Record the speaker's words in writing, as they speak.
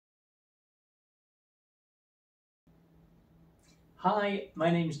Hi,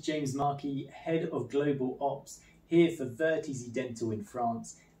 my name is James Markey, Head of Global Ops here for Virteasy Dental in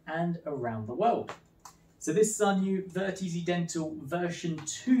France and around the world. So this is our new Virteasy Dental version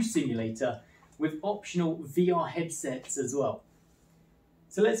 2 simulator with optional VR headsets as well.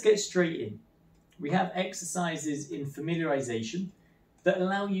 So let's get straight in. We have exercises in familiarization that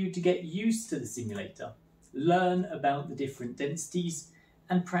allow you to get used to the simulator, learn about the different densities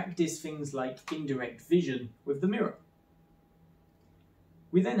and practice things like indirect vision with the mirror.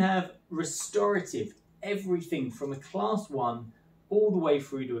 We then have restorative, everything from a class 1 all the way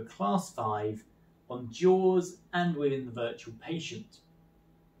through to a class 5 on jaws and within the virtual patient.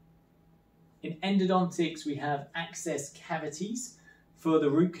 In endodontics, we have access cavities for the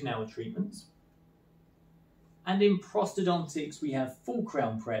root canal treatments. And in prosthodontics, we have full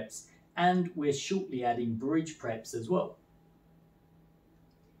crown preps, and we're shortly adding bridge preps as well.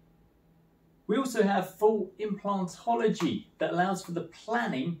 We also have full implantology that allows for the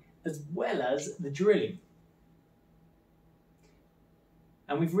planning as well as the drilling.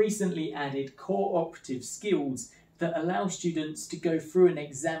 And we've recently added cooperative skills that allow students to go through an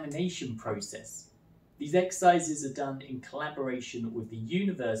examination process. These exercises are done in collaboration with the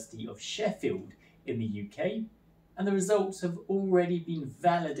University of Sheffield in the UK, and the results have already been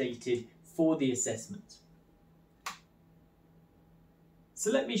validated for the assessment. So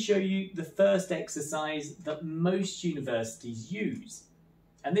let me show you the first exercise that most universities use.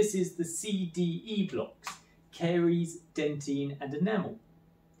 And this is the CDE blocks, caries, dentine and enamel.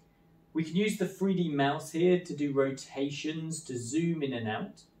 We can use the 3D mouse here to do rotations, to zoom in and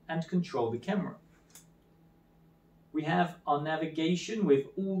out, and control the camera. We have our navigation with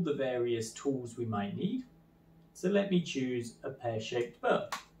all the various tools we might need. So let me choose a pear-shaped burr.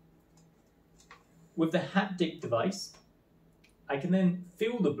 With the haptic device, I can then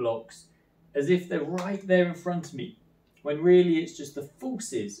feel the blocks as if they're right there in front of me, when really it's just the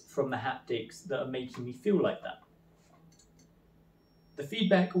forces from the haptics that are making me feel like that. The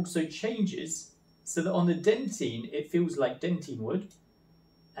feedback also changes so that on the dentine it feels like dentine would,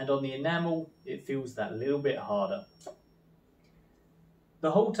 and on the enamel it feels that little bit harder.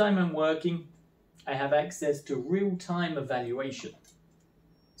 The whole time I'm working, I have access to real-time evaluation.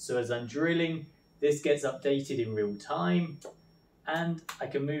 So as I'm drilling, this gets updated in real time, and I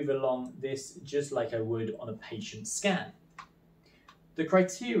can move along this just like I would on a patient scan. The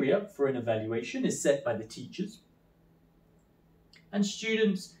criteria for an evaluation is set by the teachers, and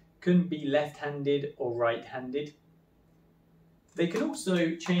students can be left-handed or right-handed. They can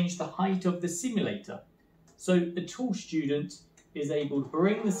also change the height of the simulator, so a tall student is able to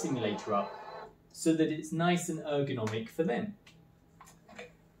bring the simulator up so that it's nice and ergonomic for them.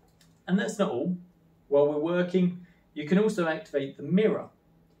 And that's not all. While we're working, you can also activate the mirror,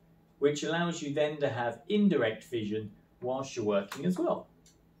 which allows you then to have indirect vision whilst you're working as well.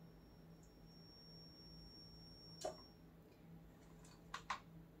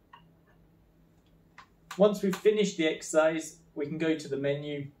 Once we've finished the exercise, we can go to the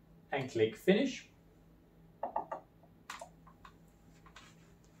menu and click Finish.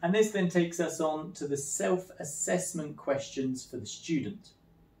 And this then takes us on to the self-assessment questions for the student.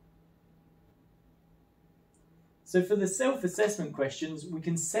 So for the self-assessment questions, we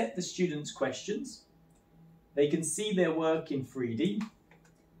can set the students' questions. They can see their work in 3D,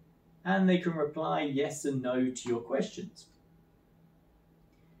 and they can reply yes and no to your questions.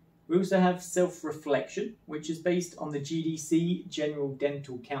 We also have self-reflection, which is based on the GDC, General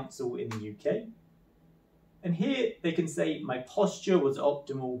Dental Council in the UK. And here they can say my posture was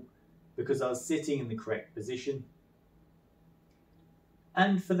optimal because I was sitting in the correct position.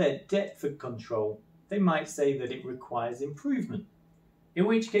 And for their depth of control, they might say that it requires improvement. In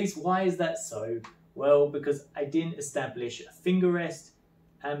which case, why is that so? Well, because I didn't establish a finger rest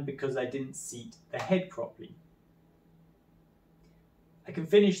and because I didn't seat the head properly. I can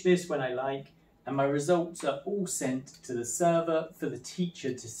finish this when I like, and my results are all sent to the server for the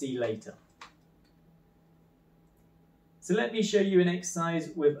teacher to see later. So let me show you an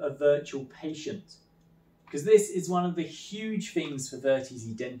exercise with a virtual patient, because this is one of the huge things for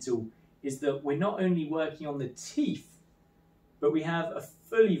Virteasy Dental, is that we're not only working on the teeth, but we have a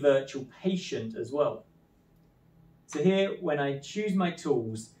fully virtual patient as well. So here, when I choose my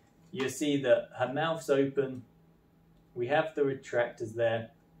tools, you'll see that her mouth's open, we have the retractors there,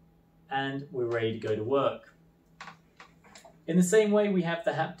 and we're ready to go to work. In the same way, we have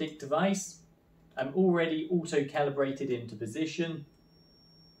the haptic device. I'm already auto-calibrated into position,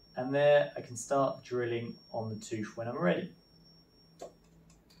 and there I can start drilling on the tooth when I'm ready.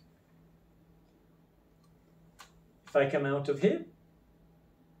 If I come out of here,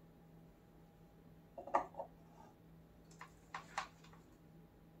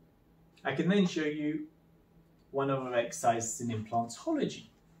 I can then show you one of our exercises in implantology.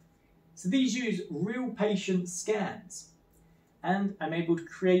 So these use real patient scans, and I'm able to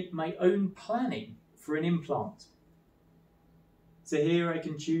create my own planning for an implant. So here I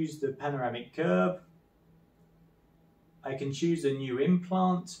can choose the panoramic curve. I can choose a new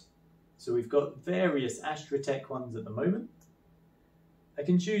implant. So we've got various AstraTech ones at the moment. I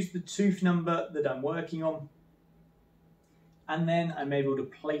can choose the tooth number that I'm working on. And then I'm able to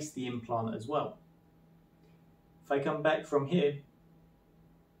place the implant as well. If I come back from here,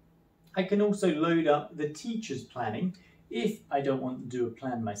 I can also load up the teacher's planning if I don't want to do a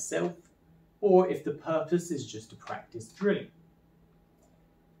plan myself, or if the purpose is just to practice drilling.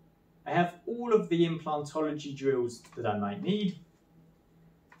 I have all of the implantology drills that I might need,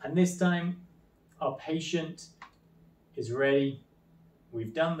 and this time our patient is ready.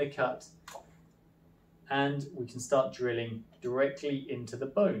 We've done the cut, and we can start drilling directly into the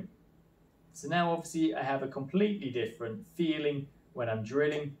bone. So now obviously I have a completely different feeling when I'm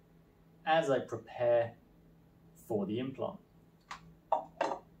drilling as I prepare for the implant.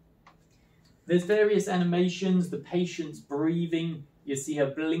 There's various animations, the patient's breathing, you see her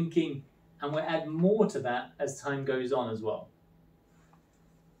blinking, and we'll add more to that as time goes on as well.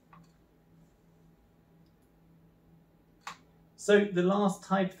 So the last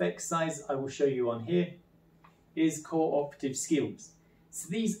type of exercise I will show you on here is cooperative skills. So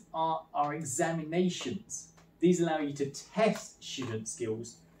these are our examinations. These allow you to test student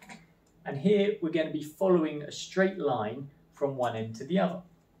skills. And here we're going to be following a straight line from one end to the other.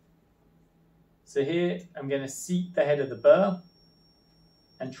 So here I'm going to seat the head of the burr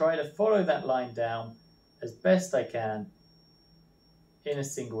and try to follow that line down as best I can in a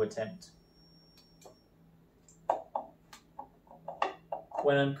single attempt.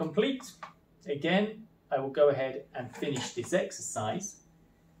 When I'm complete, again, I will go ahead and finish this exercise.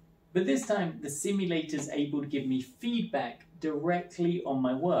 But this time the simulator is able to give me feedback directly on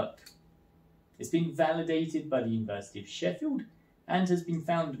my work. It's been validated by the University of Sheffield and has been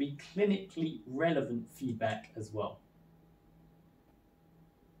found to be clinically relevant feedback as well.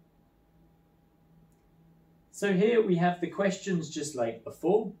 So here we have the questions just like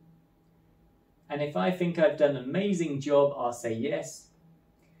before. And if I think I've done an amazing job, I'll say yes.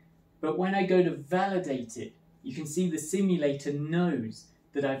 But when I go to validate it, you can see the simulator knows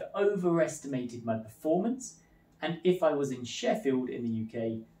that I've overestimated my performance. And if I was in Sheffield in the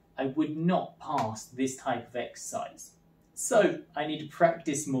UK, I would not pass this type of exercise. So I need to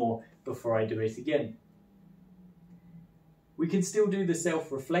practice more before I do it again. We can still do the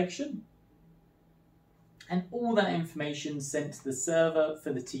self-reflection, and all that information sent to the server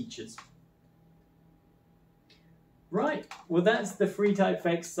for the teachers. Right, well that's the 3 type of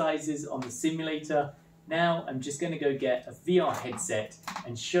exercises on the simulator. Now I'm just going to go get a VR headset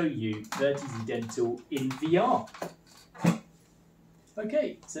and show you Virteasy Dental in VR.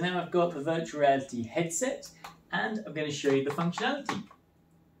 Okay, so now I've got the virtual reality headset and I'm going to show you the functionality.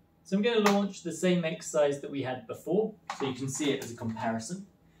 So I'm going to launch the same exercise that we had before, so you can see it as a comparison.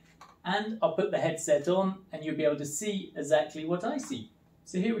 And I'll put the headset on and you'll be able to see exactly what I see.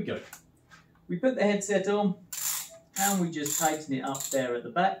 So here we go. We put the headset on and we just tighten it up there at the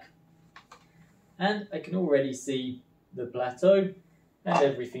back. And I can already see the plateau and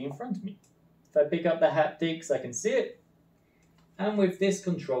everything in front of me. If I pick up the haptics, I can see it. And with this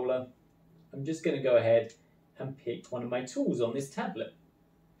controller, I'm just going to go ahead and pick one of my tools on this tablet.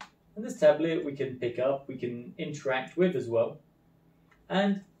 And this tablet we can pick up, we can interact with as well.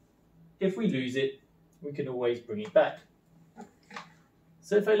 And if we lose it, we can always bring it back.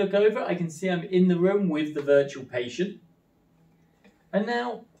 So if I look over, I can see I'm in the room with the virtual patient. And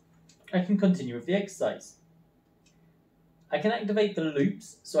now I can continue with the exercise. I can activate the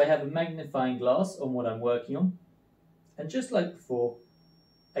loops, so I have a magnifying glass on what I'm working on. And just like before,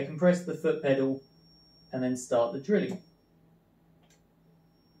 I can press the foot pedal and then start the drilling.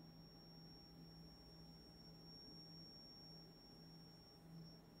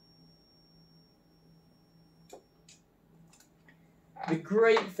 The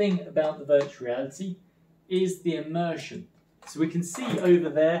great thing about the virtual reality is the immersion. So we can see over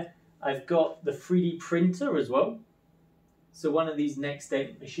there, I've got the 3D printer as well. So one of these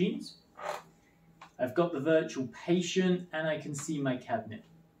next-day machines. I've got the virtual patient and I can see my cabinet.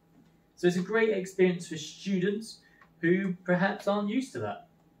 So it's a great experience for students who perhaps aren't used to that.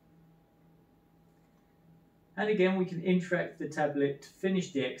 And again, we can interact with the tablet to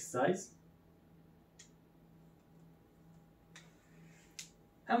finish the exercise.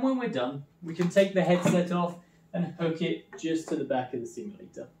 And when we're done, we can take the headset off and hook it just to the back of the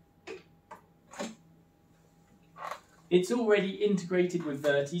simulator. It's already integrated with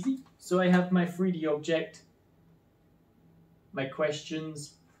Virteasy, so I have my 3D object, my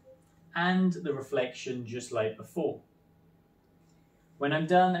questions, and the reflection just like before. When I'm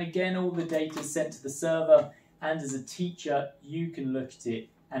done, again, all the data is sent to the server, and as a teacher, you can look at it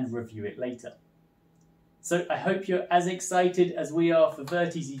and review it later. So I hope you're as excited as we are for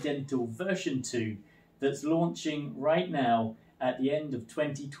Virteasy Dental version 2 that's launching right now at the end of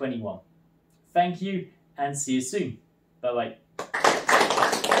 2021. Thank you and see you soon. Bye-bye.